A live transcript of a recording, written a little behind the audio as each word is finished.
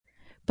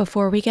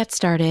Before we get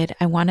started,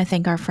 I want to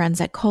thank our friends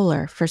at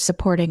Kohler for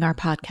supporting our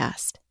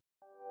podcast.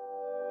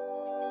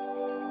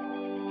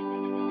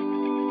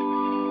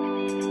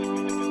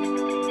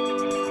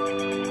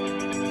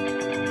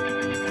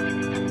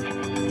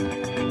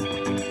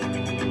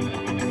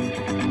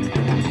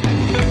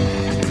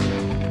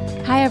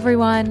 Hi,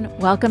 everyone.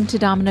 Welcome to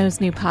Domino's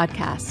new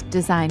podcast,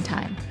 Design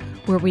Time,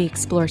 where we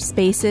explore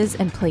spaces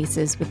and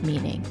places with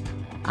meaning.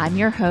 I'm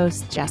your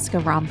host, Jessica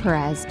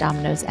Ram-Perez,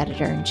 Domino's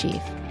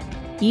editor-in-chief.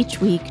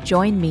 Each week,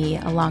 join me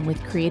along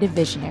with creative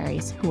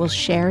visionaries who will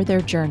share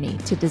their journey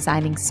to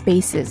designing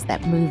spaces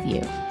that move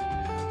you.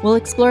 We'll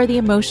explore the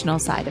emotional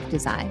side of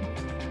design,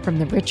 from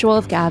the ritual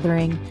of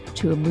gathering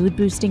to a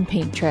mood-boosting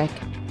paint trick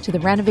to the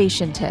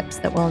renovation tips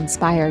that will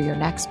inspire your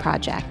next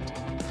project.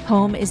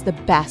 Home is the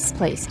best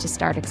place to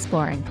start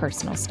exploring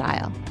personal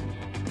style.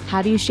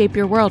 How do you shape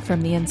your world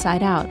from the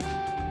inside out?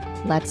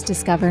 Let's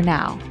discover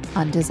now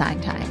on Design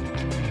Time.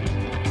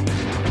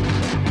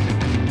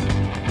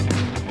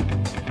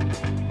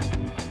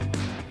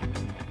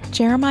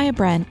 Jeremiah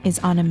Brent is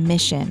on a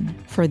mission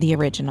for the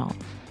original.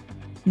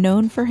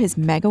 Known for his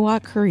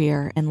megawatt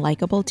career and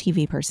likable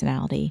TV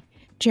personality,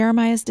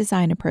 Jeremiah's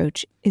design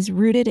approach is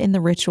rooted in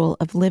the ritual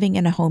of living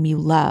in a home you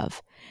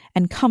love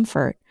and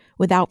comfort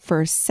without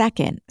for a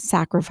second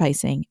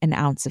sacrificing an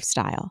ounce of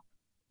style.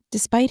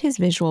 Despite his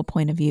visual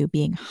point of view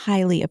being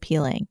highly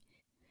appealing,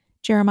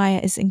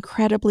 Jeremiah is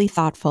incredibly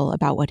thoughtful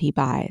about what he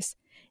buys,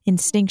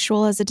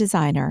 instinctual as a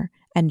designer,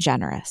 and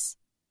generous.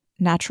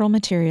 Natural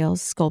materials,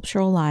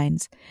 sculptural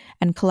lines,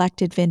 and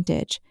collected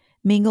vintage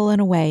mingle in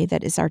a way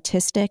that is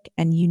artistic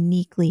and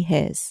uniquely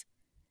his.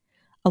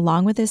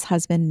 Along with his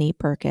husband, Nate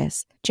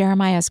Berkus,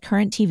 Jeremiah's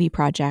current TV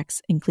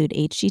projects include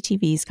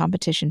HGTV's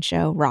competition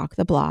show, Rock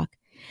the Block,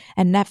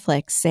 and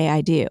Netflix' Say I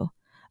Do,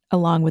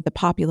 along with the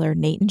popular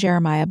Nate and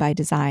Jeremiah by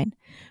Design,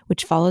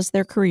 which follows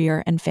their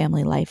career and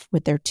family life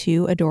with their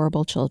two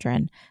adorable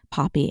children,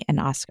 Poppy and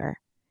Oskar.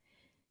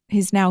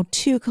 His now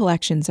 2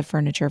 collections of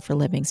furniture for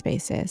living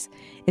spaces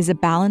is a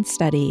balanced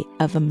study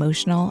of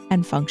emotional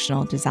and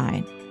functional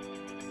design.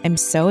 I'm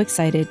so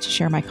excited to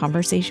share my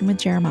conversation with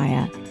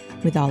Jeremiah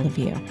with all of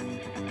you.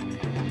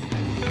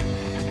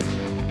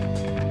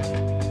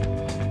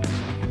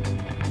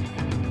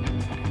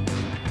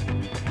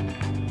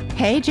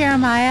 Hey,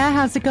 Jeremiah,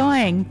 how's it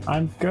going?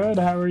 I'm good.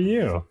 How are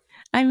you?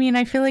 I mean,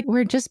 I feel like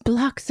we're just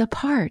blocks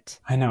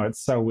apart. I know, it's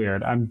so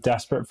weird. I'm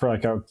desperate for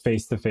like a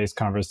face-to-face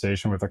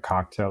conversation with a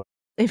cocktail.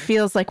 It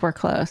feels like we're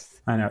close.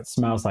 I know, it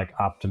smells like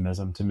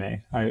optimism to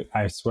me.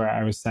 I swear,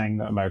 I was saying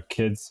that my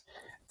kids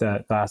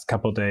the last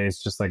couple of days,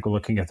 just like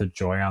looking at the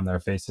joy on their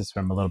faces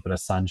from a little bit of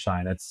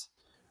sunshine, it's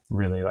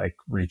really like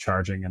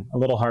recharging and a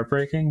little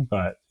heartbreaking,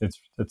 but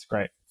it's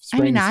great.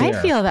 Spring's I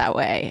here. feel that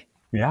way.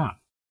 Yeah.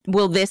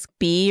 Will this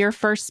be your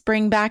first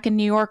spring back in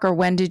New York, or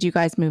when did you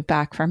guys move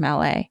back from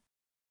LA?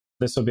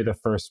 This will be the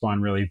first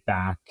one really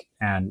back,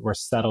 and we're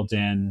settled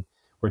in.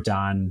 We're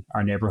done.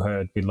 Our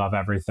neighborhood, we love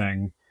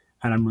everything.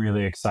 And I'm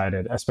really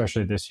excited,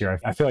 especially this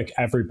year. I feel like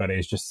everybody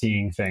is just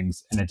seeing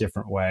things in a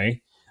different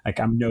way. Like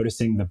I'm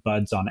noticing the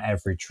buds on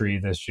every tree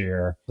this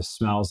year, the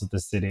smells of the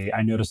city.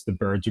 I noticed the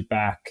birds are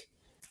back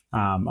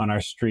on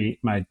our street.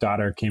 My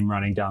daughter came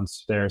running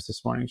downstairs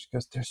this morning. She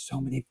goes, "There's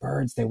so many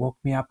birds. They woke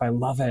me up. I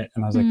love it."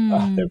 And I was like,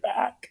 "Oh, they're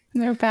back."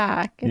 They're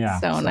back.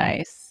 It's so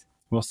nice.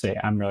 We'll see.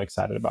 I'm really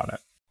excited about it.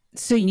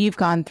 So you've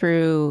gone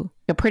through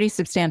a pretty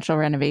substantial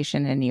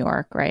renovation in New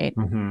York, right?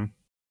 Mm-hmm.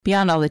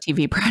 Beyond all the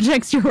TV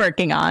projects you're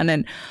working on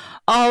and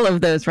all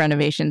of those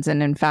renovations,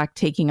 and in fact,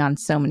 taking on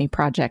so many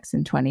projects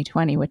in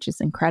 2020, which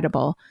is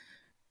incredible.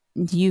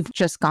 You've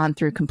just gone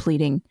through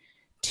completing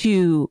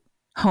 2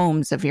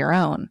 homes of your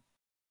own.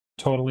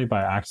 Totally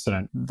by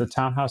accident. The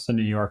townhouse in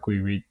New York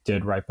we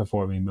did right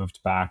before we moved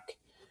back,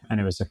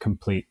 and it was a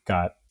complete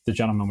gut. The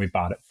gentleman we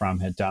bought it from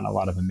had done a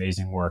lot of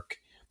amazing work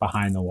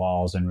behind the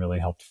walls and really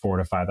helped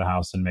fortify the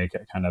house and make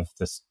it kind of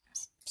this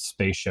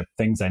spaceship,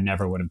 things I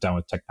never would have done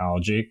with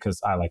technology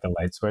because I like a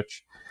light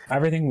switch.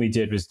 Everything we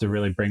did was to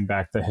really bring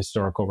back the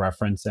historical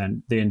reference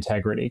and the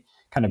integrity,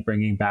 kind of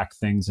bringing back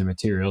things and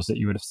materials that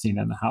you would have seen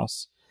in the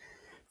house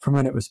from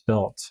when it was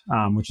built,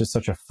 which is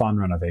such a fun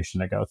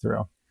renovation to go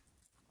through.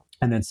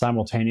 And then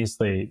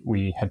simultaneously,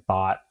 we had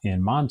bought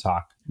in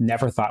Montauk.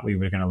 Never thought we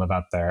were going to live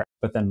out there.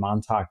 But then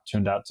Montauk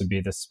turned out to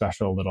be this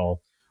special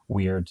little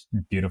weird,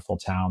 beautiful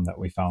town that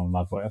we fell in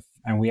love with.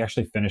 And we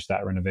actually finished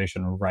that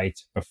renovation right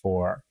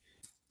before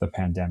the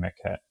pandemic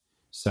hit.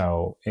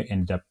 So it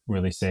ended up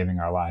really saving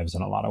our lives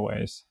in a lot of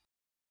ways.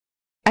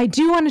 I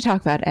do want to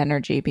talk about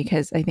energy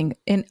because I think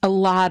in a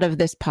lot of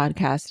this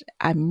podcast,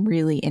 I'm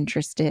really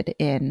interested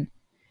in,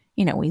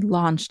 we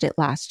launched it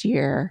last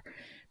year,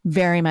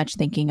 very much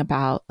thinking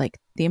about like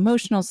the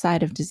emotional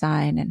side of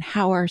design and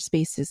how our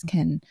spaces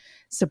can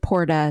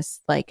support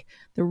us, like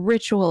the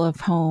ritual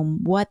of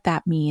home, what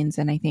that means.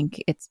 And I think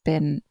it's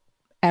been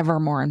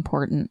ever more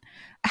important.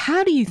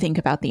 How do you think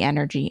about the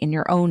energy in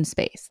your own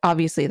space?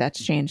 Obviously,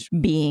 that's changed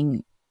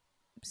being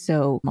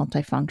so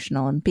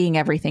multifunctional and being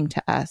everything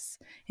to us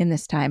in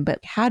this time. But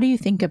how do you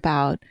think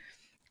about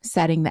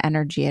setting the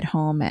energy at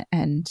home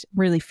and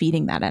really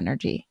feeding that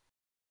energy?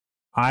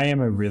 I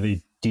am a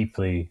really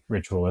deeply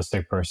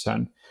ritualistic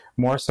person,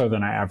 more so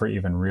than I ever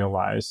even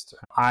realized.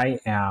 I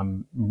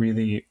am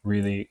really,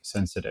 really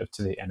sensitive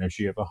to the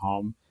energy of a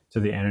home, to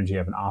the energy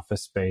of an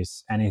office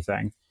space,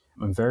 anything.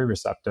 I'm very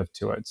receptive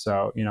to it.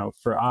 So,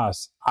 for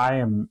us, I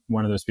am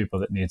one of those people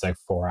that needs like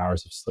 4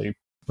 hours of sleep,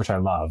 which I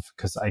love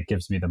because it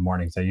gives me the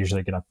mornings. I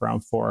usually get up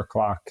around 4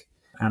 o'clock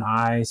and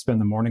I spend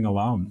the morning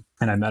alone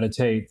and I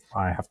meditate.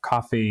 I have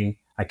coffee.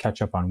 I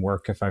catch up on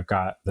work if I've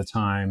got the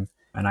time.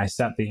 And I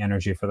set the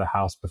energy for the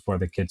house before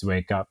the kids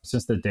wake up.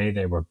 Since the day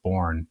they were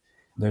born,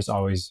 there's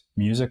always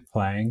music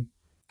playing,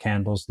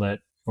 candles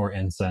lit or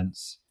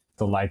incense.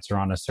 The lights are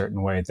on a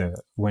certain way.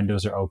 The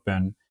windows are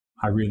open.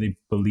 I really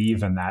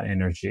believe in that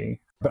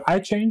energy. But I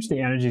change the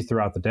energy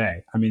throughout the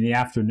day. I mean, the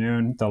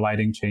afternoon, the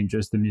lighting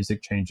changes, the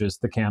music changes,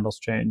 the candles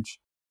change.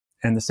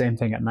 And the same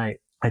thing at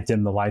night. I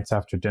dim the lights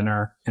after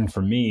dinner. And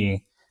for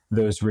me,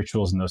 those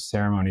rituals and those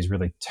ceremonies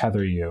really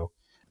tether you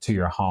to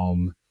your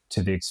home,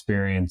 to the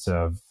experience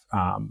of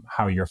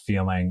how you're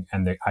feeling.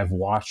 And I've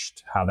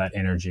watched how that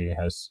energy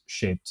has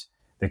shaped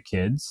the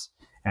kids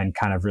and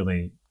kind of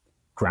really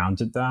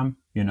grounded them.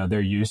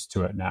 They're used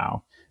to it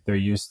now. They're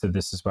used to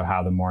this is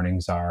how the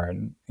mornings are.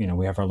 And,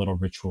 we have our little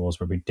rituals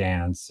where we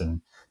dance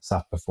and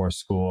stuff before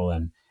school.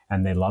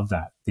 And they love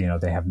that.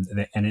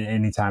 And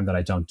any time that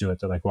I don't do it,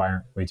 they're like, why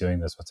aren't we doing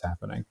this? What's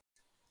happening?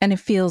 And it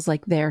feels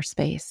like their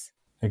space.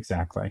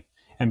 Exactly.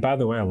 And by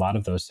the way, a lot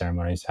of those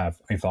ceremonies have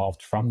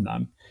evolved from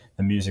them.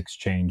 The music's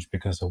changed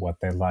because of what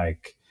they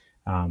like.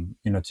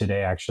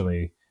 Today,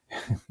 actually,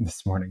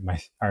 this morning,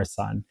 our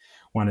son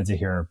wanted to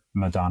hear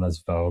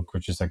Madonna's Vogue,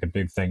 which is like a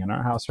big thing in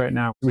our house right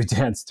now. We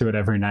dance to it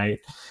every night.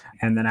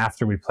 And then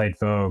after we played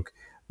Vogue,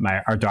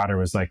 our daughter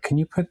was like, can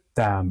you put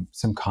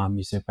some calm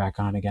music back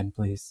on again,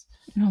 please?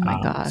 Oh my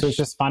gosh. So it's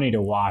just funny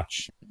to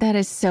watch. That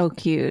is so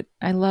cute.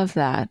 I love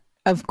that.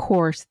 Of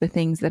course, the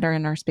things that are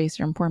in our space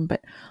are important,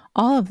 but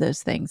all of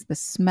those things, the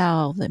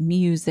smell, the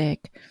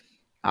music,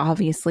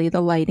 obviously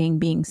the lighting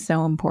being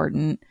so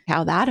important,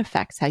 how that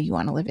affects how you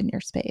want to live in your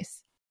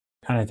space.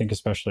 And I think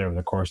especially over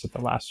the course of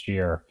the last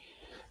year,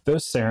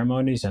 those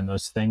ceremonies and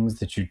those things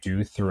that you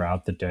do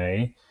throughout the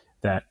day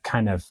that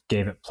kind of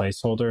gave it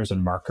placeholders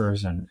and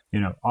markers and,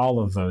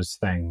 all of those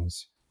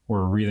things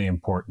were really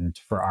important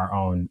for our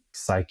own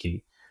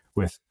psyche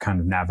with kind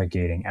of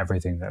navigating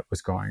everything that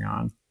was going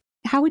on.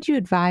 How would you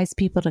advise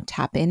people to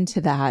tap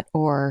into that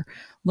or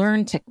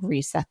learn to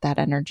reset that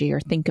energy or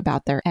think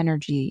about their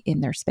energy in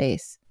their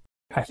space?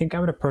 I think I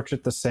would approach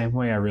it the same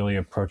way I really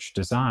approach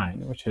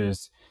design, which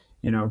is,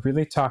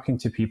 really talking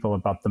to people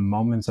about the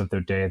moments of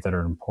their day that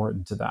are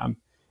important to them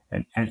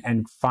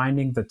and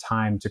finding the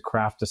time to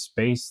craft a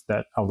space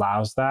that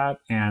allows that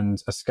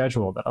and a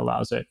schedule that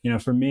allows it.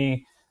 For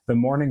me, the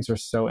mornings are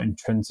so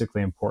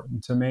intrinsically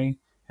important to me.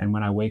 And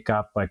when I wake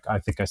up, I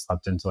think I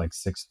slept into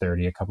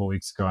 6:30 a couple of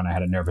weeks ago and I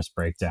had a nervous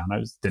breakdown.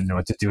 I just didn't know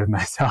what to do with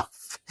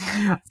myself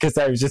because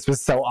I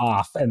was so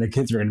off and the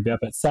kids were going to be up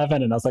at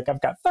 7 and I was like, I've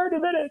got 30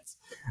 minutes.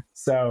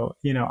 So,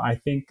 I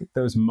think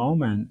those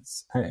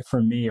moments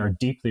for me are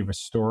deeply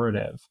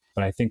restorative,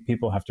 but I think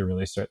people have to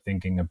really start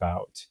thinking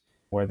about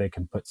where they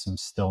can put some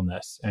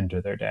stillness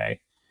into their day.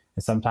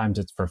 And sometimes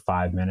it's for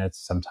 5 minutes,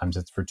 sometimes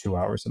it's for 2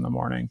 hours in the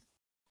morning.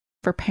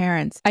 For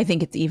parents, I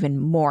think it's even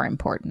more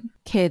important.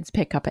 Kids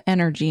pick up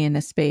energy in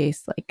a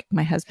space. Like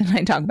my husband and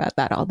I talk about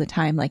that all the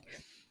time.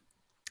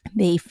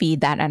 They feed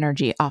that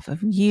energy off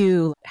of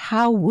you.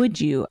 How would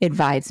you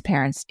advise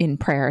parents in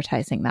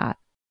prioritizing that?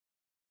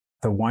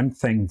 The one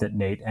thing that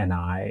Nate and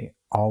I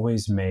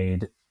always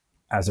made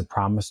as a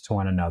promise to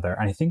one another,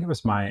 and I think it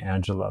was Maya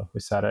Angelou who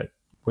said it,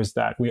 was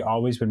that we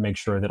always would make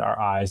sure that our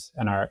eyes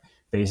and our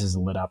faces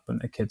lit up when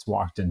the kids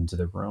walked into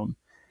the room.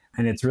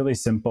 And it's really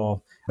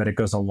simple, but it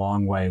goes a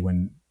long way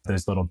when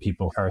those little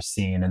people are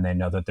seen and they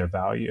know that they're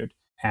valued.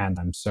 And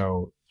I'm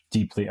so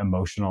deeply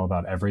emotional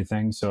about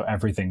everything. So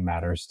everything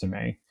matters to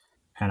me.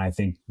 And I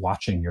think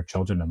watching your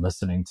children and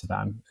listening to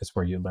them is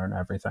where you learn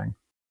everything.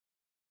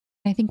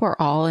 I think we're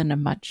all in a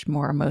much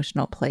more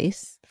emotional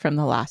place from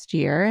the last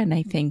year. And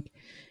I think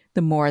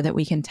the more that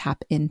we can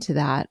tap into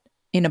that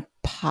in a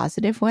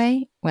positive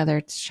way, whether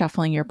it's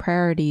shuffling your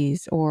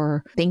priorities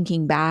or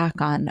thinking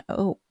back on,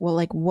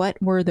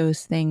 what were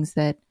those things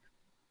that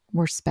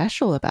were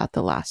special about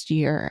the last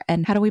year?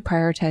 And how do we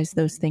prioritize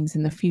those things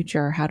in the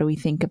future? How do we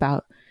think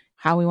about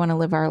how we want to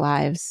live our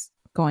lives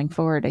going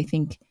forward? I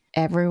think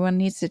everyone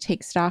needs to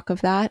take stock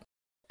of that.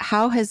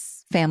 How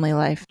has family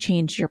life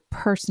changed your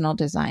personal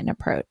design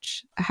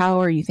approach? How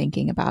are you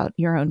thinking about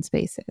your own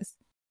spaces?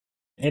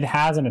 It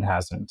has and it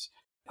hasn't.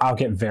 I'll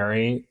get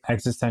very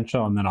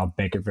existential and then I'll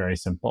make it very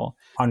simple.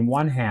 On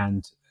one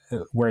hand,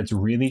 where it's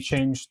really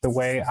changed the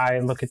way I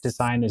look at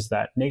design is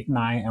that Nate and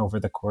I, over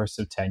the course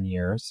of 10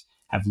 years,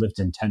 have lived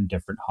in 10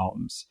 different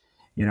homes.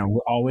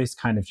 We're always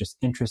kind of just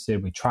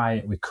interested. We try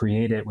it, we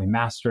create it, we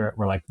master it.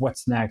 We're like,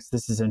 what's next?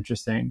 This is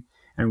interesting.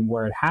 And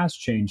where it has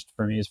changed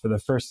for me is for the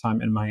first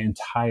time in my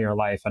entire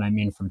life, and I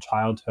mean from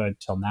childhood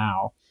till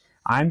now,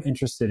 I'm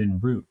interested in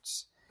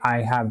roots.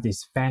 I have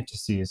these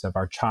fantasies of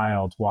our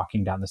child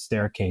walking down the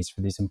staircase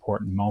for these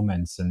important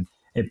moments, and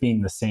it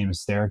being the same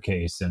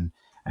staircase, and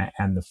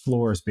the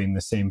floors being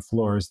the same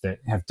floors that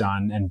have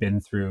done and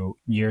been through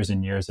years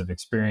and years of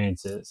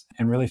experiences,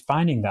 and really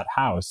finding that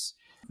house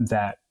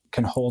that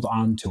can hold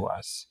on to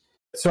us.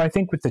 So I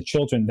think with the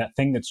children, that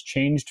thing that's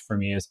changed for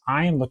me is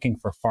I am looking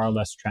for far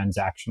less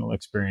transactional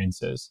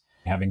experiences.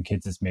 Having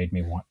kids has made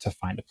me want to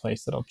find a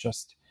place that'll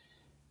just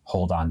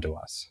hold on to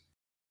us.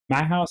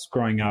 My house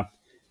growing up,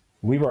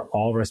 we were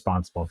all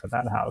responsible for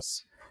that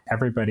house.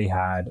 Everybody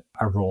had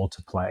a role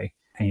to play.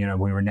 And,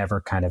 we were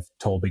never kind of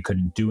told we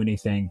couldn't do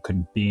anything,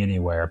 couldn't be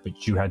anywhere,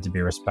 but you had to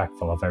be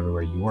respectful of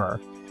everywhere you were.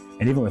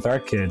 And even with our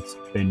kids,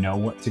 they know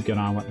what to get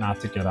on, what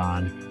not to get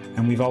on.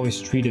 And we've always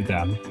treated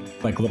them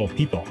like little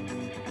people.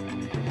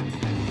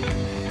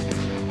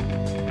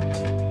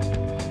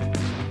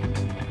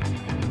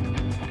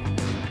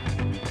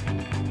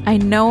 I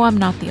know I'm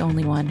not the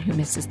only one who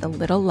misses the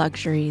little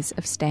luxuries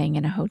of staying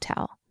in a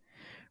hotel.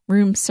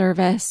 Room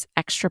service,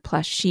 extra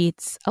plush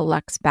sheets, a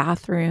luxe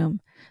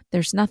bathroom.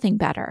 There's nothing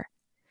better.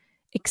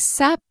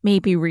 Except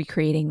maybe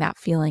recreating that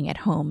feeling at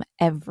home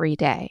every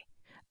day.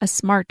 A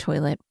smart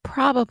toilet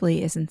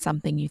probably isn't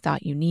something you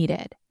thought you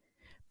needed.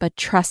 But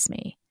trust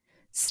me,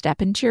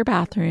 step into your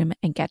bathroom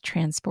and get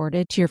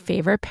transported to your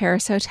favorite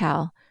Paris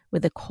hotel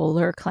with a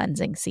Kohler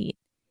cleansing seat.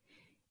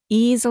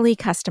 Easily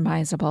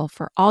customizable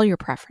for all your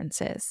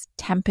preferences,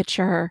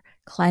 temperature,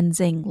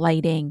 cleansing,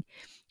 lighting.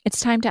 It's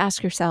time to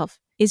ask yourself,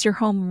 is your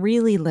home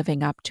really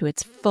living up to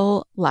its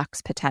full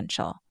luxe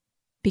potential?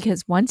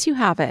 Because once you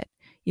have it,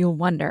 you'll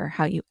wonder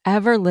how you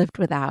ever lived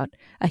without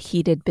a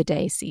heated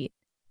bidet seat.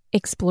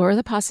 Explore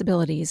the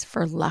possibilities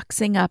for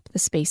luxing up the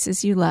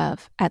spaces you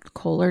love at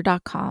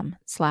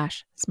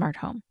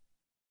Kohler.com/smarthome.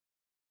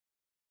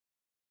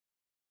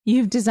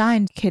 You've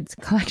designed kids'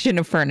 collection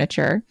of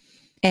furniture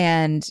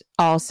and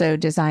also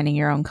designing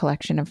your own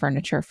collection of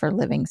furniture for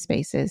living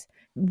spaces.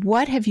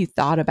 What have you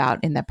thought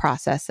about in the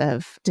process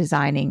of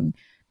designing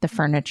the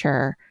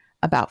furniture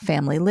about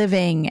family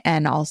living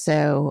and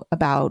also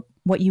about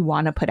what you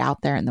want to put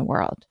out there in the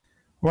world?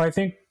 Well, I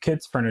think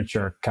kids'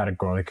 furniture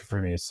categorically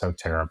for me is so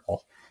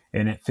terrible.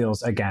 And it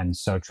feels, again,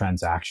 so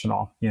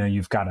transactional.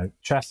 You've got a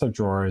chest of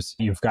drawers,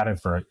 you've got it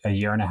for a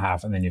year and a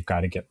half, and then you've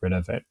got to get rid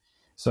of it.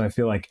 So I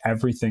feel like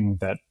everything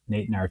that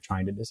Nate and I are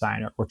trying to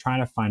design, we're trying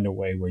to find a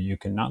way where you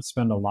can not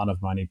spend a lot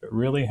of money, but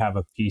really have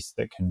a piece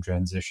that can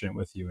transition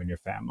with you and your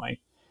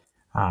family.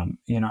 And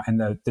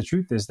the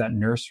truth is that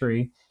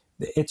nursery,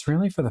 it's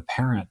really for the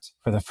parent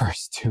for the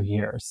first 2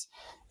 years.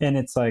 And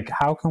it's like,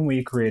 how can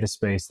we create a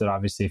space that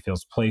obviously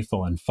feels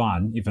playful and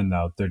fun, even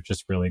though they're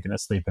just really going to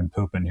sleep and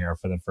poop in here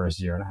for the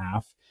first year and a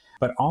half,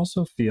 but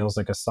also feels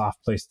like a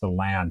soft place to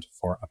land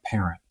for a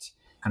parent.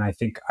 And I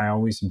think I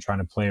always am trying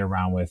to play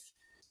around with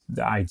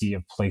the idea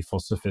of playful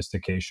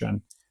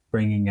sophistication,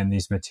 bringing in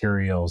these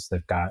materials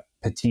that got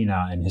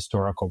patina and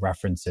historical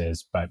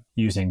references, but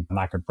using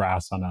lacquered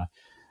brass on a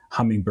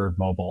Hummingbird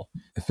Mobile.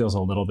 It feels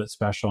a little bit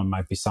special and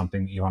might be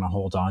something that you want to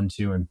hold on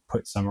to and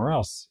put somewhere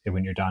else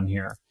when you're done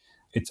here.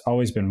 It's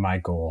always been my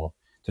goal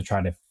to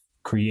try to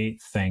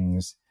create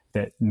things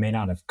that may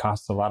not have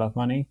cost a lot of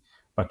money,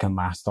 but can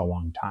last a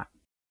long time.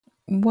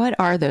 What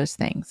are those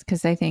things?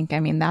 Because I think,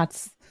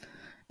 that's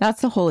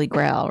the holy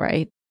grail,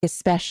 right?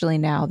 Especially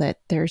now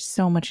that there's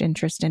so much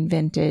interest in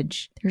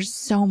vintage. There's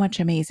so much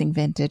amazing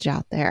vintage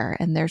out there,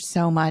 and there's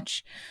so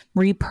much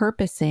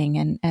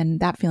repurposing and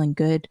that feeling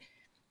good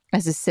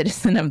as a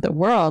citizen of the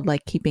world,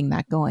 like keeping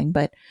that going.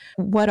 But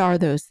what are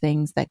those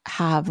things that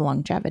have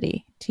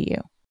longevity to you?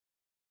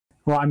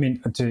 Well,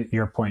 to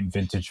your point,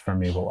 vintage for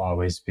me will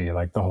always be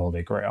like the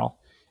holy grail.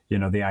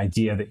 The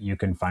idea that you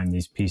can find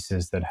these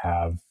pieces that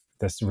have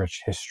this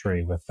rich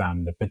history with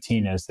them, the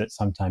patinas that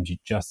sometimes you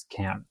just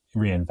can't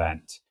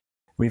reinvent.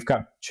 We've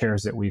got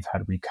chairs that we've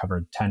had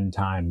recovered 10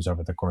 times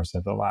over the course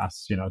of the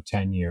last,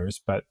 10 years,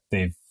 but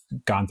they've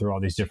gone through all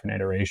these different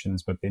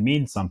iterations, but they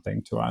mean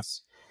something to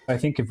us. I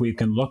think if we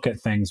can look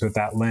at things with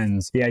that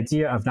lens, the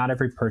idea of not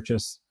every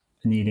purchase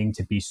needing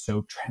to be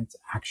so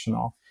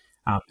transactional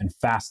and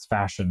fast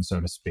fashion, so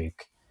to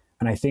speak.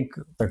 And I think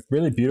the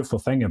really beautiful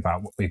thing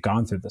about what we've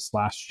gone through this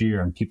last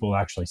year and people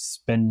actually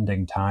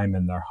spending time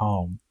in their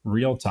home,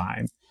 real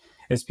time,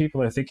 is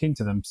people are thinking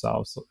to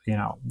themselves,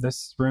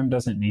 this room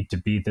doesn't need to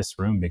be this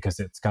room because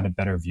it's got a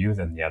better view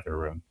than the other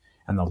room.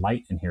 And the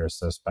light in here is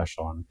so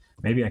special. And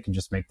maybe I can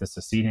just make this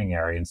a seating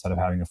area instead of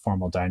having a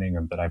formal dining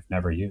room that I've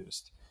never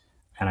used.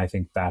 And I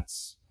think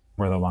that's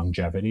where the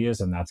longevity is.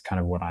 And that's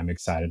kind of what I'm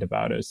excited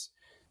about, is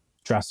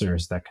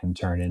dressers that can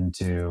turn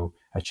into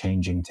a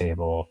changing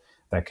table,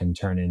 that can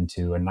turn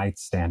into a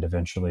nightstand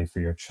eventually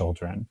for your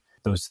children.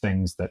 Those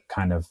things that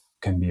kind of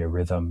can be a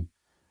rhythm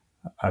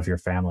of your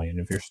family and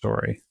of your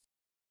story.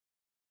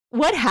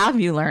 What have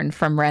you learned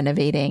from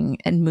renovating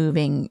and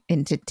moving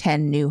into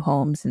 10 new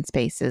homes and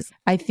spaces?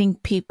 I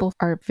think people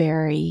are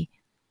very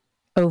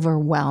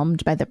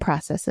overwhelmed by the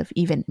process of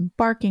even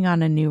embarking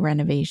on a new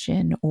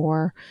renovation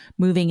or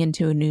moving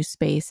into a new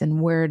space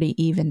and where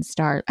to even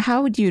start,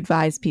 how would you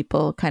advise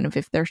people kind of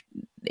if they're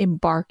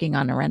embarking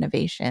on a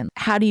renovation?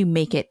 How do you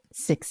make it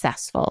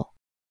successful?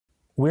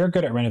 We're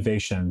good at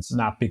renovations,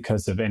 not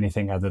because of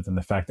anything other than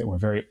the fact that we're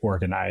very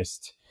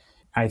organized.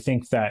 I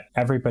think that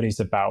everybody's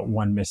about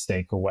one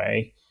mistake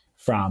away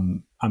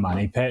from a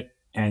money pit,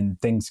 and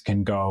things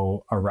can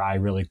go awry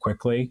really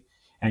quickly.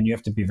 And you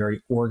have to be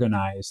very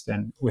organized.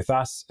 And with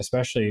us,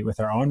 especially with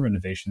our own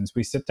renovations,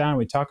 we sit down and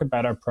we talk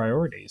about our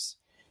priorities.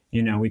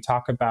 We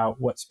talk about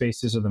what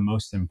spaces are the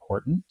most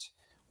important,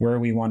 where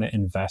we want to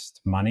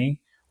invest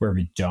money, where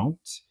we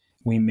don't.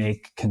 We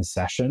make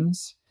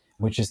concessions,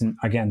 which isn't,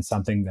 again,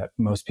 something that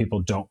most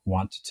people don't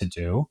want to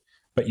do,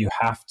 but you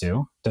have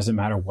to. Doesn't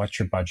matter what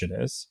your budget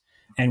is.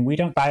 And we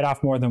don't bite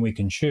off more than we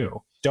can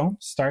chew.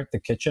 Don't start the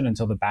kitchen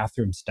until the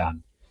bathroom's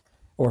done,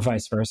 or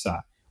vice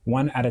versa,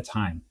 one at a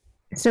time.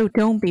 So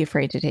don't be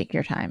afraid to take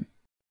your time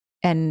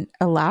and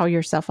allow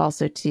yourself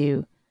also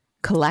to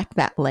collect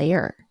that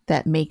layer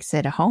that makes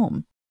it a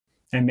home.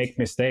 And make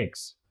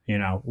mistakes.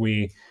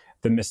 The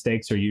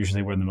mistakes are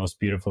usually where the most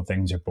beautiful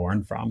things are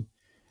born from.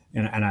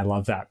 And I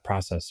love that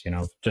process.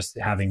 Just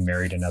having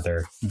married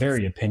another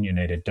very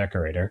opinionated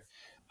decorator,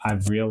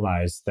 I've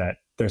realized that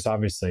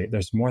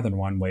there's more than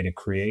one way to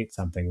create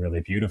something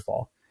really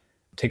beautiful.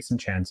 Take some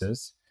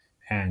chances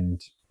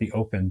and be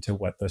open to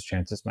what those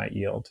chances might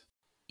yield.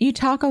 You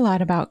talk a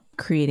lot about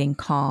creating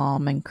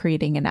calm and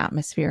creating an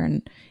atmosphere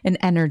and an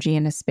energy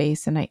in a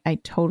space. And I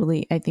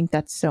think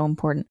that's so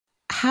important.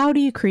 How do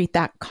you create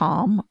that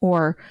calm,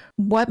 or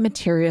what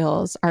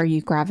materials are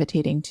you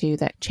gravitating to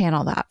that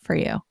channel that for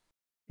you?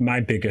 My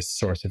biggest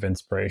source of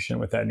inspiration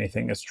with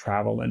anything is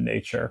travel and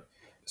nature.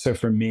 So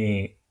for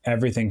me,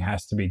 everything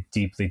has to be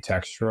deeply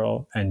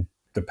textural, and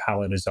the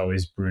palette is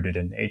always rooted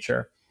in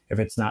nature. If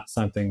it's not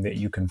something that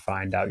you can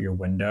find out your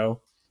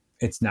window,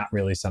 it's not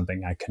really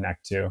something I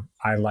connect to.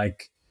 I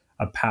like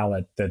a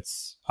palette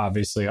that's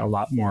obviously a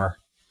lot more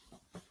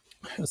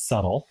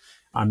subtle.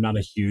 I'm not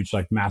a huge,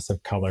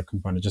 massive color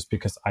component, just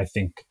because I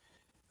think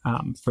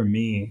for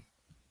me,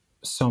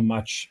 so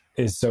much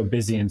is so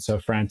busy and so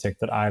frantic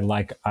that I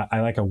like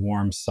a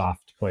warm,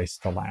 soft place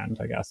to land,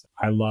 I guess.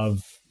 I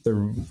love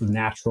the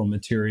natural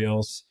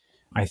materials.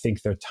 I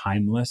think they're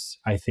timeless.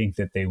 I think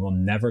that they will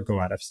never go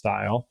out of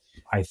style.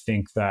 I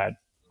think that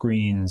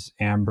greens,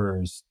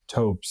 ambers,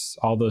 taupes,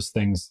 all those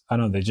things, I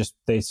don't know,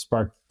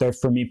 they're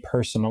for me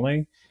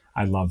personally,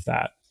 I love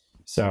that.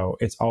 So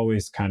it's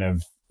always kind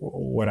of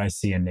what I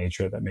see in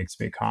nature that makes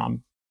me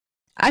calm.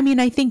 I mean,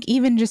 I think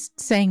even just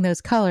saying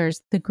those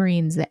colors, the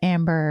greens, the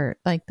amber,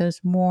 like those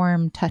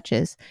warm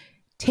touches,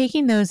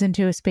 taking those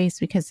into a space,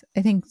 because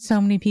I think so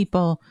many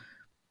people,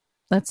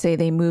 let's say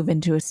they move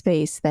into a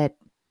space that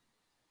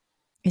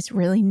is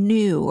really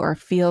new or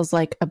feels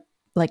like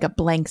a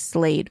blank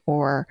slate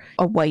or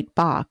a white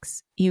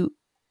box. You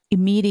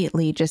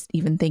immediately, just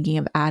even thinking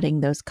of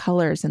adding those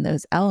colors and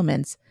those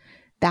elements,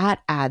 that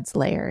adds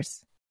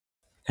layers.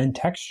 And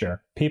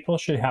texture. People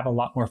should have a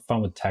lot more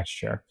fun with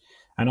texture.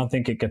 I don't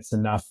think it gets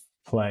enough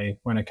play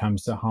when it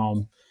comes to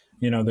home.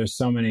 There's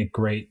so many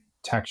great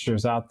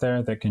textures out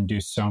there that can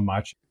do so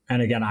much.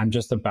 And again, I'm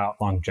just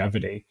about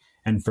longevity.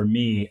 And for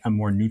me, a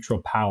more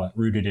neutral palette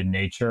rooted in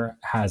nature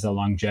has a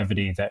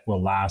longevity that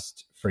will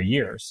last for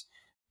years.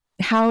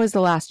 How has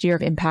the last year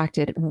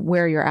impacted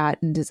where you're at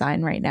in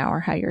design right now, or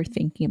how you're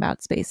thinking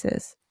about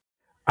spaces?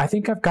 I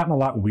think I've gotten a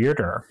lot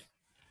weirder.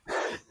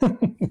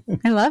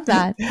 I love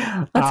that.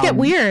 Let's get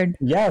weird.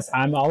 Yes,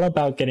 I'm all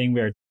about getting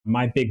weird.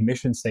 My big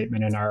mission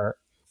statement in our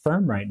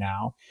firm right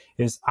now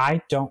is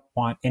I don't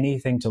want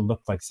anything to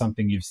look like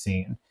something you've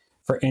seen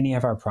for any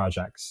of our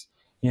projects.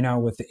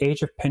 With the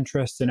age of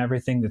Pinterest and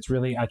everything that's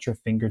really at your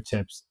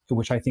fingertips,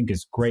 which I think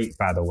is great,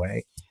 by the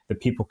way, that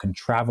people can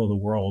travel the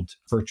world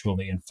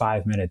virtually in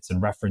 5 minutes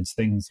and reference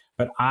things.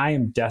 But I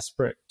am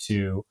desperate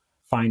to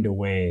find a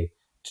way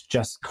to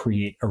just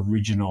create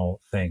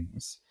original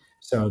things.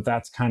 So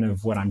that's kind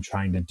of what I'm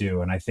trying to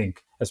do. And I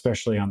think,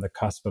 especially on the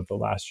cusp of the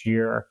last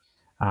year,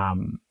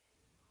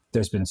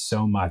 there's been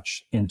so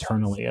much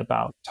internally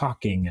about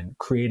talking and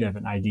creative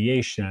and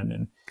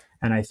ideation.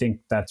 And I think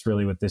that's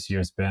really what this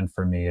year's been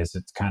for me, is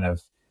it's kind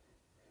of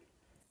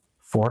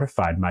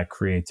fortified my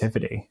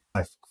creativity.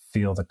 I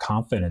feel the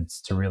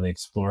confidence to really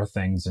explore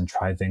things and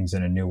try things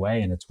in a new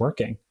way, and it's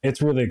working.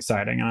 It's really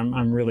exciting.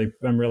 I'm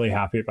really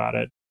happy about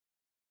it.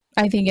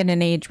 I think in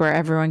an age where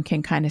everyone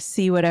can kind of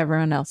see what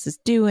everyone else is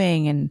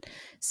doing and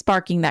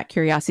sparking that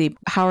curiosity,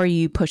 how are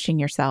you pushing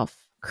yourself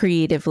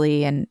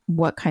creatively, and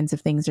what kinds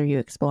of things are you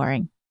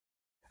exploring?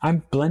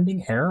 I'm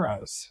blending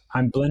eras.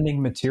 I'm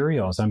blending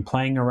materials. I'm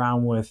playing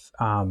around with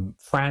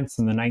France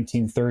in the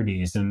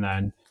 1930s, and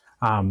then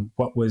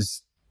what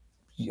was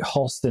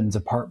Halston's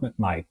apartment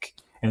like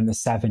in the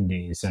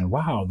 70s. And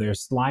wow,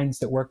 there's lines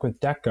that work with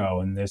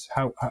deco, and there's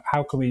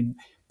how can we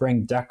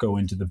bring deco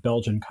into the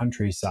Belgian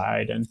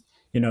countryside? And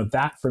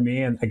that for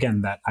me, and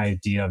again, that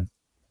idea of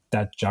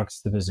that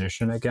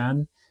juxtaposition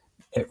again,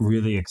 it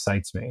really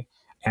excites me.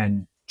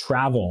 And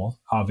Travel,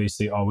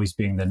 obviously, always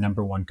being the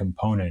number one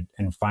component,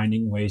 and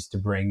finding ways to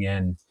bring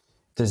in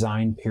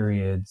design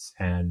periods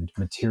and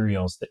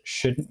materials that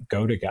shouldn't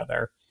go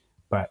together,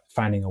 but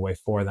finding a way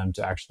for them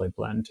to actually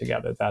blend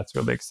together. That's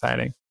really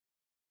exciting.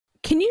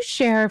 Can you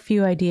share a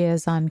few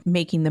ideas on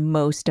making the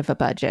most of a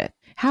budget?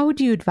 How would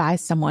you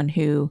advise someone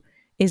who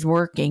is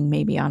working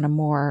maybe on a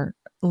more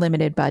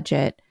limited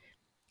budget?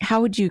 How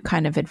would you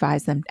kind of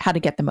advise them how to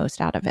get the most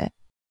out of it?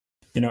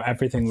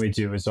 Everything we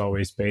do is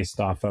always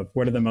based off of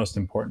what are the most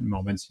important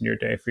moments in your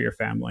day for your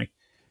family?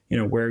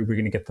 Where are we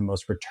going to get the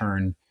most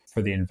return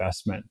for the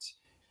investment?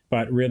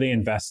 But really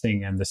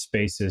investing in the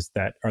spaces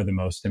that are the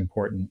most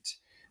important.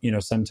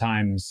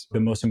 Sometimes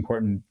the most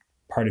important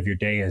part of your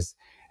day is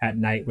at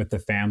night with the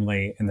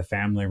family in the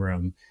family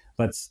room.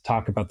 Let's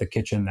talk about the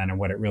kitchen then and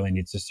what it really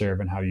needs to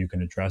serve and how you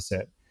can address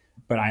it.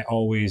 But I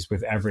always,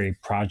 with every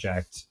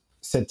project,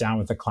 sit down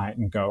with the client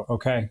and go,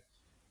 okay,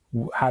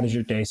 how does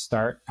your day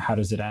start? How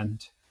does it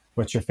end?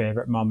 What's your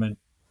favorite moment?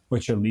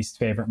 What's your least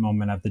favorite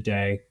moment of the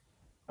day?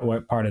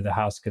 What part of the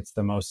house gets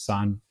the most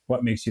sun?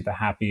 What makes you the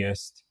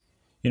happiest?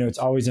 It's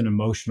always an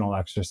emotional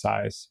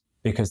exercise,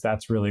 because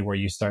that's really where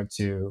you start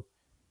to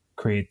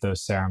create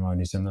those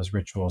ceremonies and those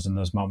rituals and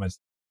those moments.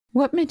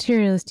 What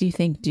materials do you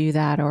think do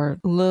that or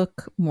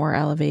look more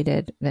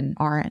elevated than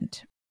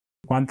aren't?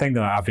 One thing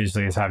that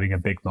obviously is having a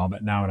big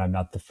moment now, and I'm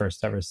not the first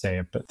to ever say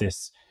it, but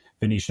this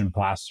Venetian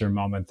plaster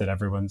moment that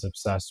everyone's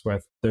obsessed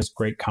with. There's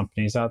great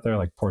companies out there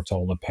like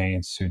Portola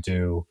Paints who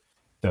do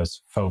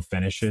those faux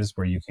finishes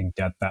where you can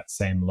get that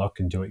same look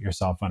and do it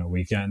yourself on a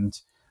weekend.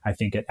 I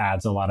think it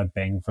adds a lot of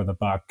bang for the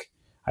buck.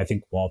 I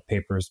think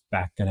wallpaper's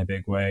back in a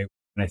big way.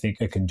 And I think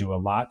it can do a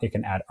lot. It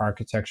can add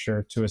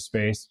architecture to a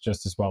space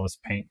just as well as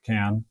paint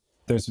can.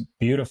 There's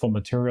beautiful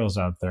materials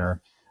out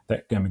there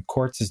that,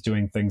 quartz is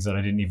doing things that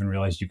I didn't even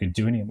realize you could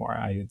do anymore.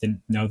 I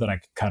didn't know that I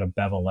could cut a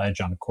bevel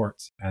edge on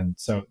quartz. And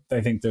so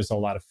I think there's a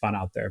lot of fun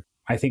out there.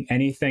 I think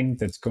anything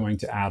that's going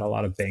to add a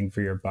lot of bang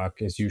for your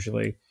buck is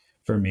usually,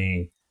 for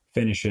me,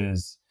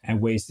 finishes and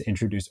ways to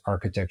introduce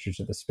architecture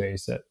to the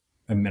space at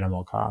a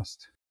minimal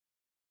cost.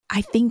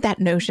 I think that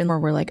notion where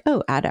we're like,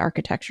 oh, add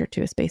architecture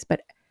to a space,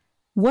 but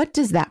what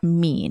does that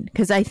mean?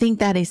 Because I think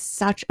that is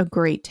such a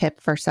great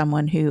tip for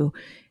someone who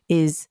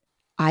is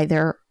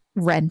either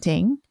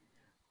renting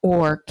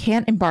or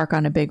can't embark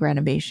on a big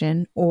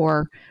renovation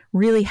or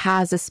really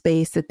has a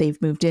space that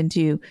they've moved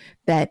into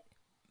that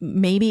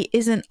maybe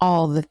isn't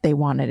all that they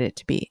wanted it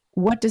to be.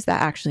 What does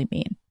that actually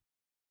mean?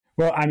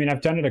 Well,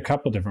 I've done it a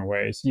couple different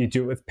ways. You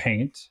do it with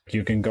paint.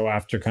 You can go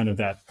after kind of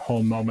that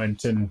whole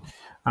moment in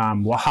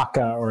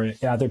Oaxaca or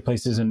other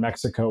places in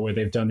Mexico where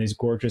they've done these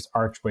gorgeous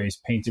archways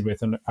painted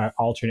with an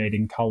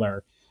alternating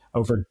color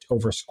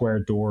over square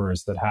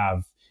doors that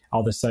have,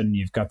 all of a sudden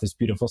you've got this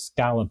beautiful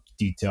scallop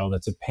detail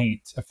that's a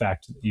paint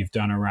effect that you've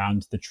done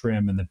around the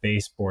trim and the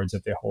baseboards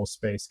of the whole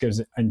space. Gives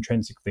it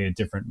intrinsically a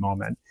different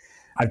moment.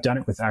 I've done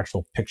it with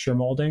actual picture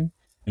molding.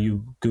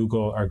 You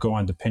Google or go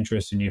onto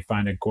Pinterest and you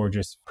find a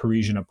gorgeous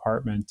Parisian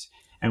apartment.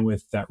 And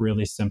with that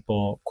really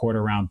simple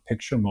quarter round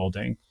picture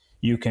molding,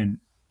 you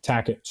can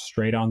tack it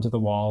straight onto the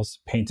walls,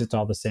 paint it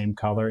all the same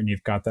color, and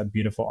you've got that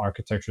beautiful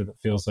architecture that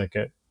feels like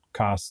it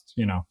costs,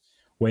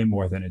 way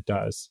more than it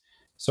does.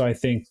 So I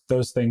think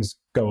those things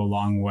go a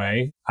long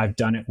way. I've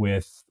done it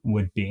with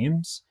wood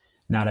beams.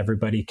 Not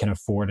everybody can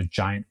afford a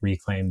giant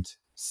reclaimed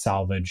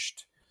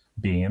salvaged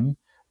beam,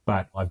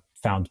 but I've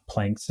found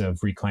planks of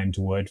reclaimed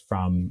wood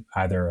from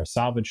either a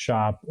salvage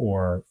shop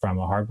or from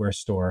a hardware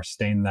store,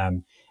 stain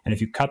them. And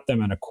if you cut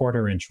them in a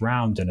 1/4 inch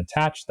round and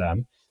attach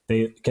them,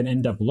 they can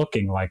end up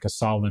looking like a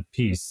solid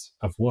piece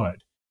of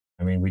wood.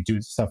 We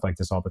do stuff like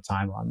this all the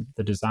time on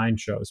the design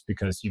shows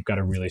because you've got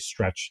to really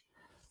stretch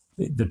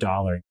the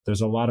dollar.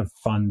 There's a lot of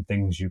fun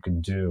things you can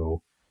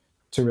do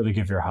to really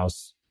give your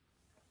house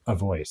a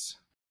voice.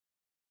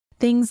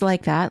 Things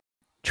like that.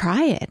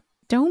 Try it.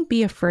 Don't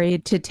be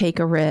afraid to take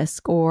a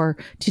risk or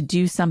to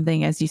do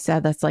something, as you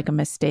said, that's like a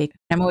mistake.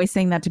 I'm always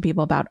saying that to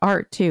people about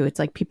art too. It's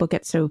like people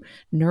get so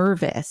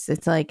nervous.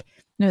 It's like,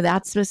 no,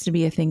 that's supposed to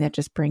be a thing that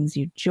just brings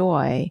you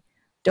joy.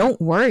 Don't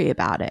worry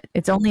about it.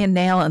 It's only a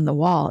nail in the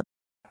wall.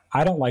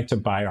 I don't like to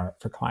buy art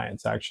for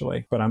clients,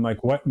 actually, but I'm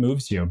like, what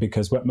moves you?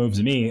 Because what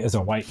moves me is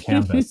a white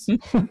canvas.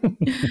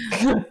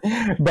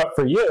 But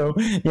for you,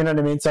 you know what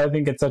I mean? So I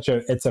think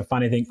it's a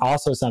funny thing.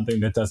 Also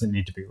something that doesn't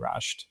need to be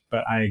rushed.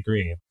 But I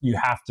agree. You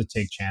have to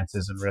take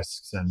chances and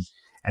risks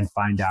and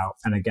find out.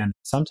 And again,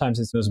 sometimes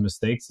it's those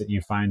mistakes that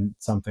you find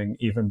something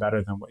even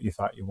better than what you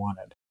thought you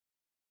wanted.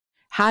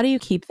 How do you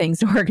keep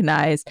things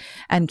organized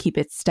and keep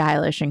it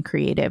stylish and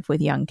creative with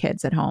young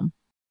kids at home?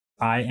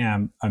 I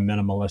am a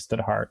minimalist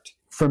at heart.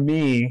 For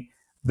me,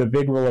 the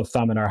big rule of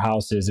thumb in our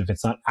house is if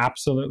it's not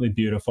absolutely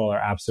beautiful or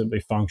absolutely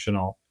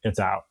functional, it's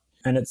out.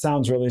 And it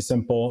sounds really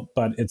simple,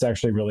 but it's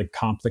actually really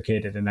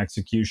complicated in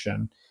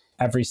execution.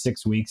 Every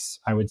 6 weeks,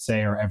 I would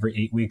say, or every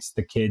 8 weeks,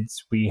 the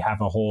kids, we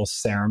have a whole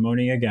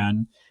ceremony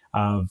again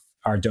of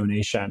our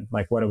donation.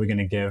 Like, what are we going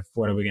to give?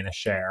 What are we going to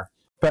share?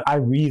 But I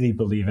really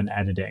believe in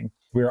editing.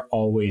 We're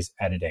always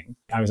editing.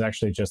 I was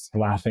actually just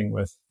laughing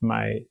with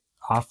my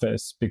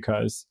office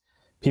because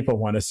people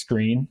want a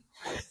screen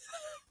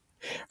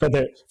for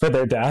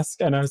their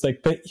desk. And I was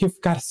like, but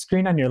you've got a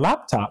screen on your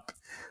laptop.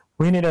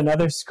 We need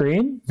another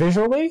screen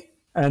visually.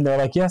 And they're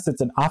like, yes, it's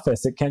an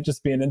office. It can't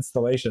just be an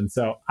installation.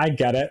 So I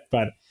get it.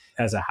 But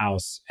as a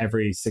house,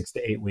 every 6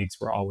 to 8 weeks,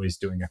 we're always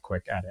doing a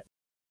quick edit.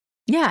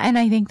 Yeah. And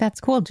I think that's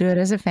cool. Do it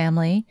as a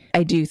family.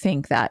 I do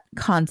think that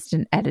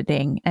constant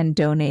editing and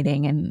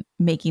donating and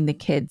making the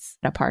kids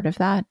a part of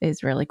that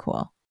is really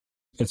cool.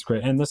 It's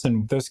great. And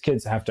listen, those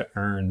kids have to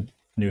earn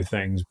new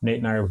things. Nate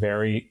and I are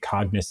very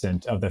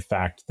cognizant of the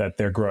fact that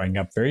they're growing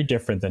up very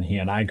different than he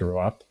and I grew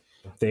up.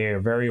 They are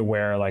very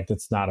aware, like,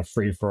 it's not a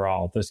free for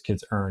all. Those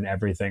kids earn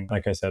everything.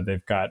 Like I said,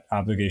 they've got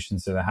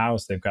obligations to the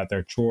house. They've got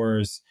their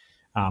chores.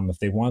 If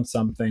they want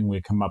something, we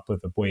come up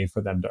with a way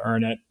for them to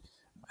earn it.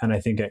 And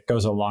I think it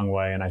goes a long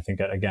way. And I think,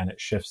 again,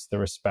 it shifts the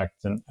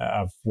respect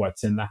of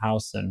what's in the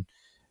house. And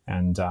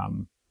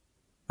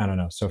I don't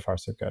know, so far,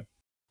 so good.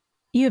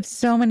 You have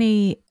so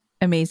many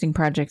amazing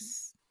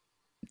projects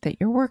that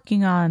you're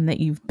working on, that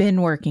you've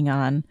been working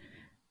on.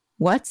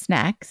 What's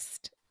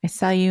next? I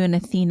saw you and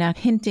Athena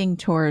hinting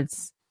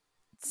towards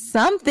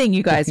something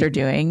you guys are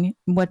doing.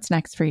 What's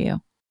next for you?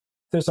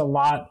 There's a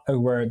lot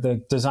where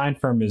the design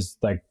firm is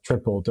like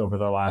tripled over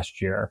the last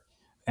year.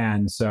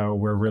 And so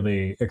we're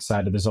really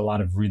excited. There's a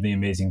lot of really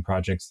amazing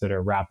projects that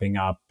are wrapping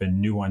up and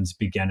new ones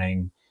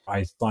beginning.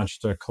 I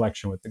launched a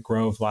collection with the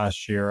Grove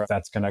last year.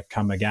 That's going to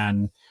come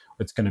again.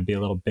 It's going to be a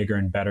little bigger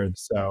and better.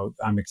 So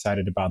I'm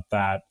excited about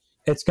that.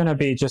 It's going to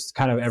be just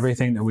kind of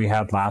everything that we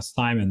had last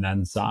time and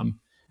then some.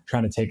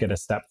 Trying to take it a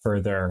step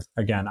further.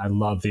 Again, I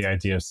love the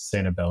idea of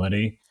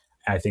sustainability.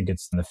 I think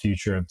it's the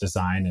future of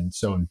design and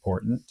so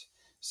important.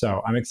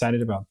 So I'm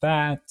excited about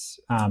that.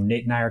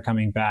 Nate and I are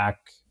coming back.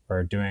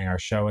 We're doing our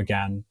show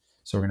again.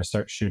 So we're going to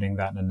start shooting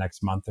that in the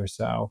next month or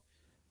so,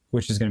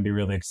 which is going to be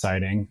really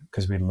exciting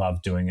because we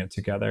love doing it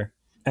together.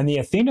 And the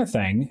Athena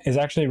thing is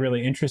actually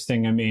really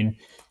interesting. I mean,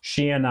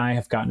 she and I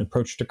have gotten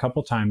approached a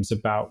couple times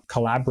about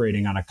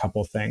collaborating on a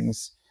couple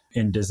things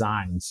in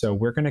design. So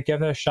we're going to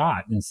give it a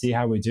shot and see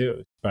how we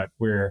do. But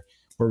we're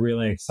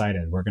really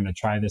excited. We're going to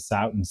try this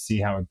out and see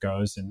how it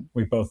goes. And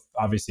we both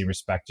obviously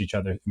respect each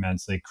other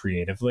immensely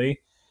creatively.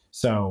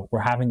 So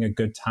we're having a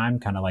good time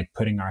kind of like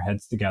putting our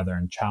heads together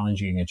and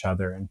challenging each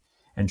other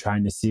and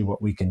trying to see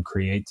what we can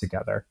create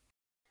together.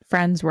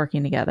 Friends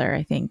working together,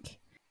 I think,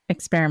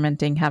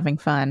 experimenting, having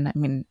fun. I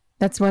mean,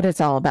 that's what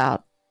it's all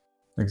about.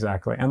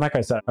 Exactly. And like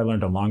I said, I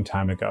learned a long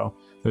time ago,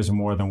 there's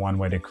more than one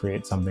way to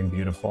create something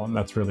beautiful. And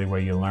that's really where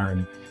you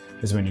learn,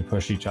 is when you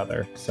push each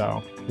other.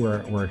 So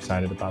we're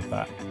excited about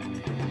that.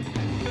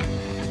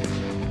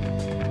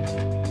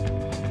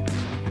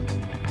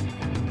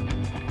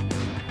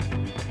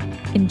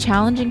 In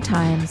challenging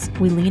times,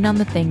 we lean on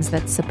the things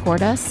that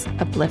support us,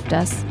 uplift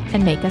us,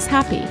 and make us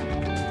happy.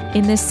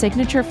 In this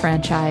signature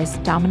franchise,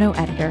 Domino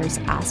editors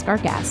ask our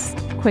guests,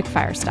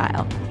 quickfire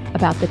style,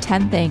 about the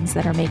 10 things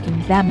that are making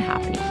them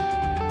happy.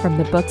 From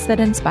the books that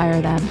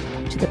inspire them,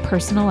 to the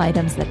personal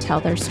items that tell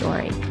their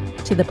story,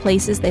 to the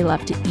places they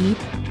love to eat,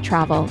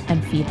 travel,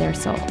 and feed their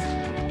soul.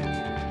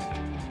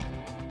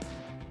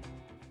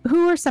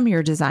 Who are some of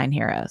your design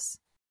heroes?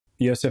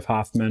 Josef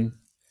Hoffman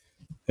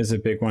is a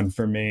big one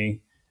for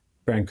me.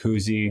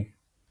 Brancusi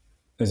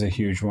is a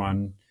huge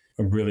one,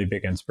 a really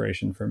big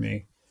inspiration for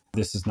me.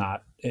 This is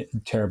not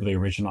terribly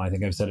original. I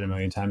think I've said it a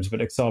million times,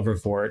 but Excel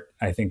Vervoort,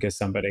 I think, is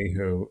somebody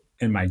who,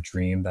 in my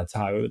dream, that's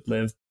how I would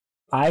live.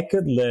 I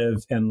could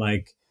live in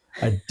like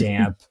a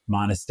damp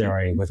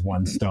monastery with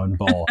one stone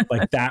bowl.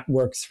 Like that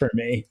works for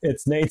me.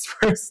 It's Nate's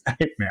first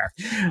nightmare.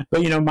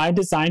 But, you know, my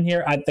design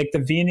here, I think the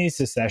Viennese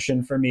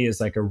Secession for me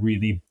is like a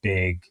really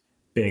big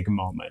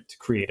moment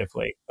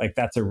creatively. Like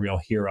that's a real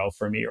hero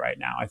for me right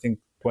now. I think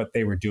what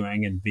they were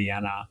doing in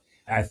Vienna,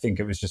 I think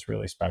it was just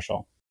really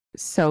special.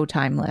 So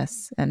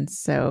timeless and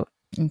so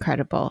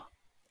incredible.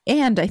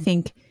 And I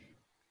think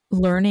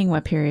learning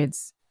what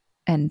periods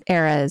and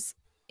eras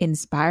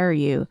inspire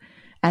you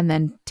and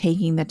then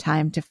taking the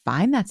time to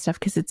find that stuff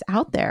because it's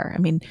out there. I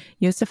mean,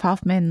 Josef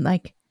Hoffman,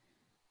 like,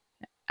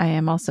 I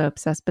am also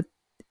obsessed, but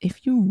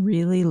if you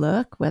really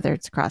look, whether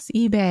it's across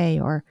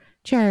eBay or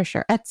Cherish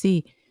or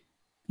Etsy,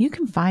 you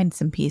can find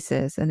some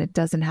pieces and it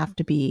doesn't have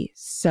to be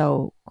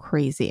so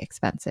crazy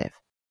expensive.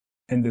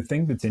 And the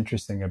thing that's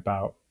interesting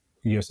about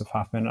Josef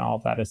Hoffman and all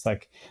that is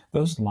like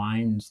those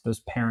lines,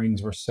 those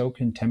pairings were so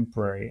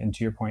contemporary and,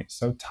 to your point,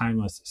 so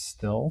timeless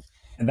still.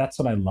 And that's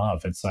what I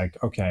love. It's like,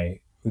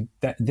 okay,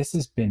 this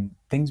has been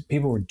things,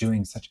 people were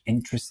doing such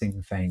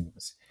interesting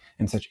things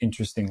in such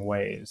interesting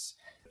ways.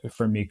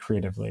 For me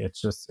creatively,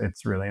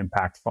 it's really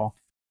impactful.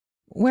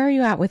 Where are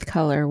you at with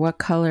color? What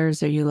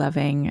colors are you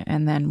loving?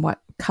 And then what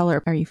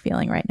color are you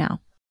feeling right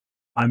now?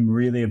 I'm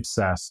really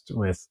obsessed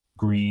with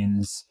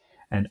greens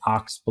and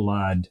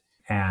oxblood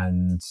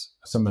and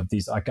some of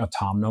these like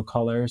autumnal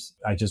colors.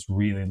 I just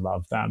really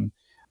love them.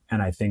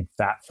 And I think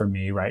that for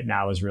me right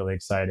now is really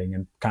exciting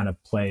and kind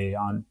of play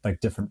on like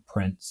different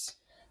prints,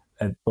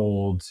 a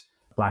bold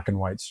black and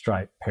white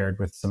stripe paired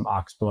with some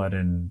oxblood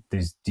and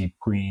these deep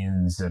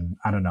greens. And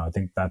I don't know, I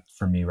think that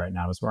for me right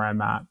now is where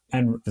I'm at.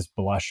 And this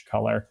blush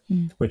color,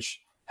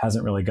 which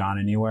hasn't really gone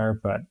anywhere,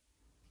 but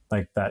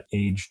like that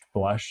aged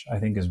blush, I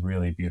think is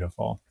really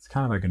beautiful. It's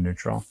kind of like a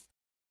neutral.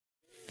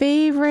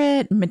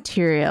 Favorite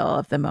material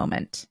of the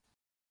moment?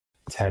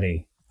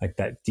 Teddy, like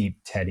that deep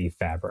teddy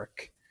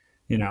fabric,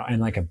 you know,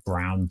 and like a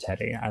brown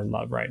teddy I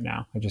love right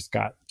now. I just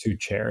got 2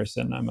 chairs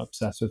and I'm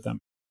obsessed with them.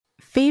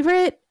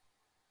 Favorite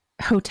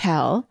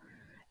hotel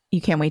you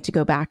can't wait to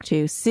go back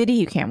to, city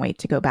you can't wait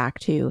to go back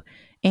to,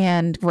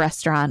 and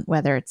restaurant,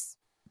 whether it's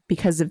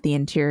because of the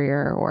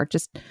interior or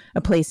just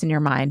a place in your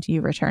mind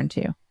you return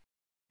to?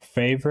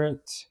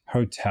 Favorite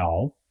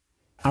hotel?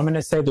 I'm going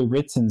to say the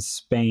Ritz in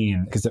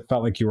Spain, because it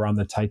felt like you were on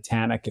the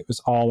Titanic. It was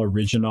all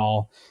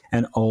original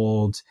and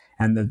old,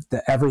 and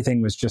the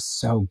everything was just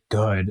so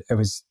good. It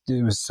was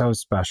so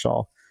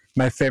special.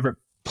 My favorite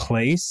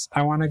place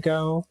I want to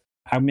go,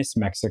 I miss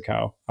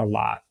Mexico a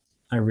lot.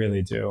 I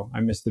really do.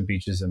 I miss the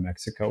beaches of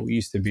Mexico. We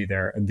used to be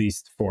there at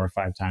least 4 or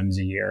 5 times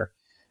a year.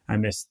 I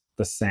miss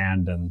the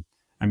sand and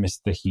I miss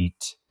the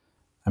heat.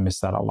 I miss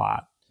that a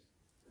lot.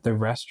 The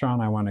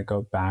restaurant I want to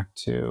go back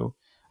to,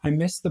 I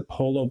miss the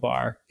Polo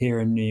Bar here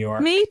in New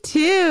York. Me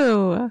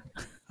too.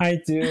 I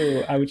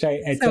do.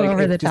 It's so like,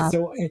 over the top.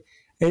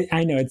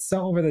 I know it's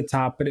so over the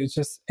top, but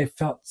it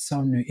felt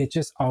so new. It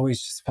just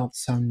always just felt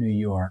so New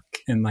York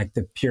in like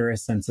the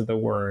purest sense of the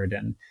word,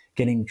 and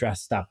getting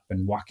dressed up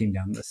and walking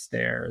down the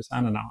stairs.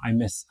 I don't know. I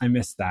miss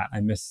that.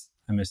 I miss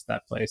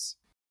that place.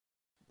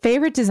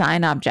 Favorite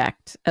design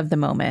object of the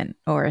moment,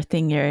 or a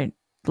thing you're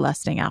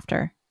lusting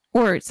after,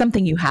 or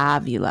something you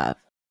love?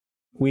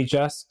 We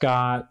just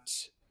got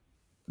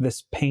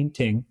this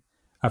painting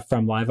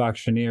from Live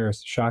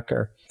Auctioneers.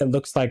 Shocker. It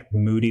looks like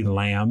moody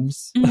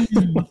lambs. Love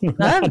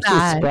that.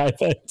 Describe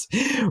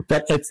it.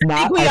 But it's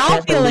not. We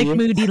all feel like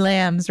moody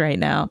lambs right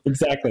now.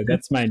 Exactly.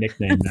 That's my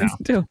nickname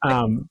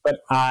now.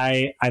 But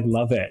I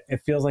love it.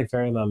 It feels like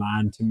very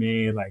Lalande to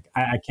me. Like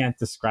I can't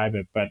describe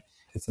it, but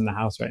it's in the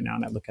house right now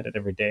and I look at it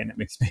every day and it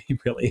makes me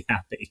really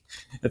happy.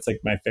 It's like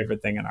my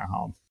favorite thing in our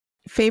home.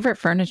 Favorite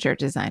furniture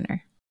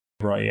designer?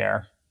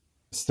 Royer.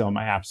 Still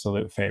my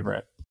absolute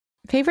favorite.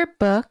 Favorite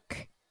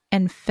book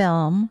and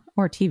film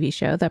or TV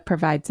show that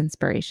provides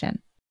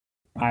inspiration?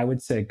 I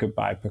would say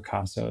Goodbye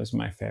Picasso is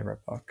my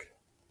favorite book.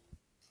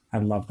 I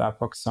love that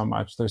book so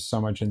much. There's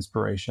so much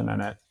inspiration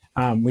in it.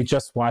 We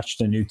just watched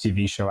a new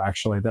TV show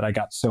actually that I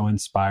got so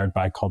inspired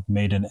by called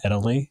Made in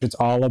Italy. It's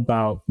all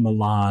about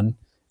Milan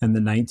in the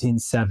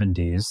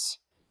 1970s.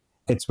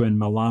 It's when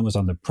Milan was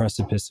on the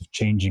precipice of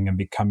changing and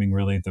becoming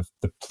really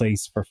the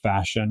place for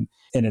fashion.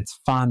 And it's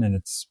fun and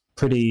it's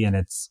pretty and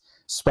it's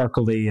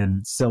sparkly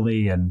and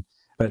silly,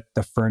 but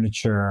the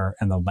furniture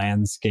and the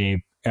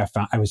landscape,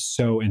 I was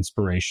so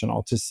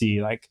inspirational to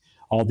see like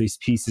all these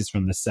pieces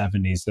from the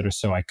 70s that are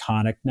so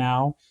iconic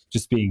now,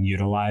 just being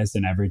utilized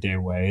in everyday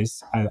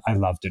ways. I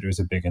loved it. It was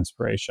a big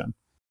inspiration.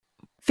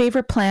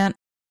 Favorite plant?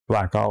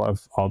 Black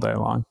olive all day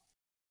long.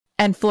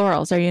 And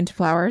florals. Are you into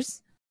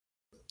flowers?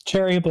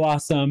 Cherry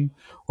blossom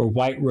or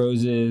white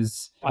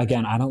roses.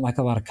 Again, I don't like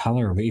a lot of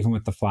color, but even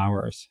with the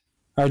flowers.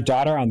 Our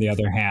daughter, on the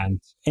other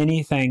hand,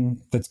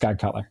 anything that's got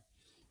color,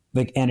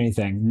 like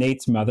anything.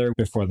 Nate's mother,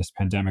 before this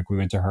pandemic, we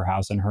went to her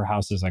house and her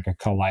house is like a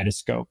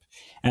kaleidoscope.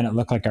 And it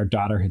looked like our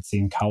daughter had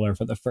seen color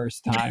for the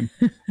first time.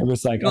 It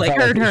was like, like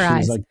hurt her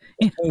eyes.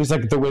 It was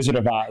like the Wizard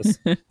of Oz.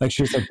 Like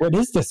she was like, what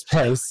is this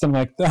place? I'm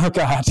like, oh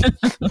God.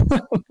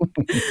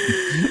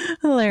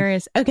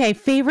 Hilarious. Okay.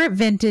 Favorite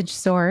vintage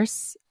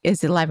source?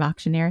 Is it Live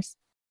Auctioneers?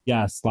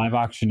 Yes, Live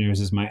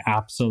Auctioneers is my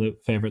absolute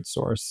favorite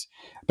source.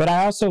 But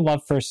I also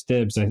love First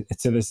Dibs.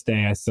 To this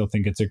day, I still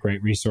think it's a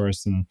great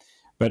resource.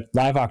 But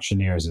Live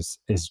Auctioneers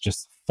is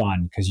just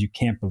fun because you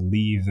can't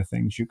believe the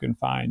things you can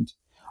find.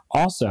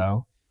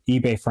 Also,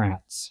 eBay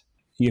France.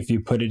 If you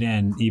put it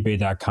in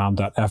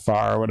ebay.com.fr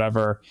or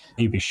whatever,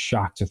 you'd be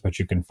shocked with what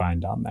you can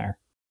find on there.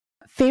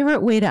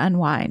 Favorite way to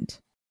unwind?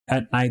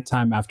 At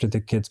nighttime after the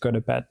kids go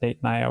to bed, Nate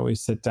and I always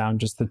sit down,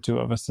 just the two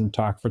of us, and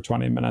talk for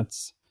 20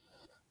 minutes.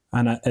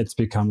 And it's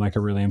become like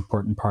a really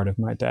important part of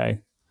my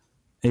day,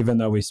 even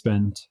though we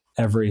spend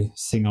every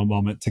single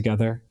moment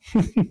together.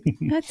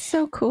 That's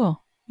so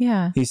cool.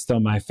 Yeah. He's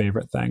still my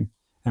favorite thing.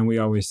 And we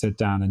always sit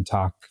down and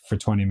talk for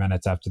 20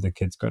 minutes after the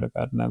kids go to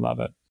bed. And I love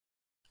it.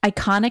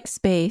 Iconic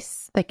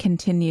space that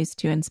continues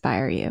to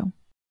inspire you?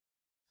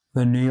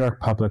 The New York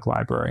Public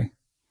Library.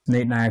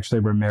 Nate and I actually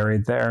were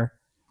married there.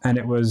 And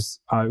it was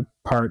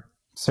part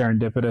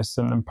serendipitous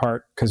and in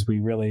part because we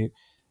really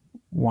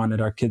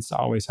wanted our kids to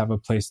always have a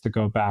place to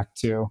go back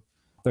to.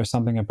 There's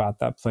something about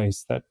that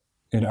place that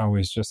it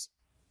always just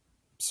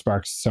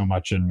sparks so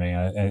much in me.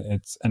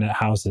 And it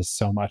houses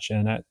so much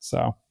in it.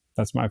 So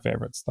that's my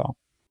favorite still.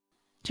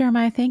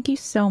 Jeremiah, thank you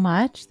so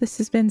much. This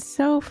has been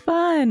so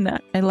fun.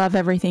 I love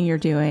everything you're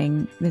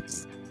doing.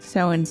 It's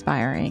so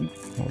inspiring.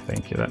 Well,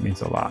 thank you. That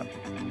means a lot.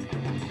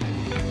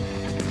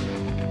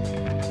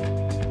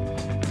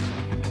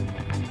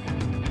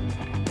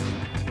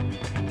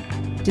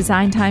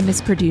 Design Time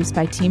is produced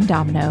by Team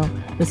Domino,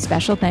 with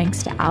special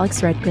thanks to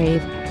Alex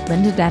Redgrave,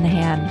 Linda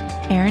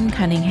Denahan, Aaron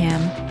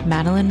Cunningham,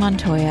 Madeline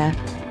Montoya,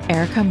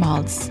 Erica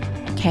Maltz,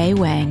 Kay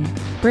Wang,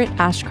 Britt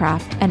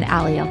Ashcroft, and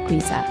Ali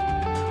Alquiza.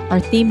 Our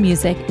theme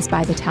music is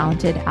by the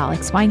talented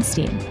Alex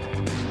Weinstein.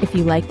 If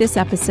you like this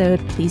episode,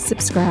 please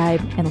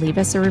subscribe and leave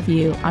us a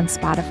review on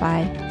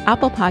Spotify,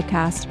 Apple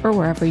Podcasts, or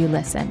wherever you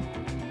listen.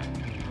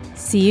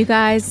 See you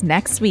guys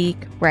next week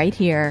right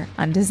here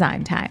on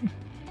Design Time.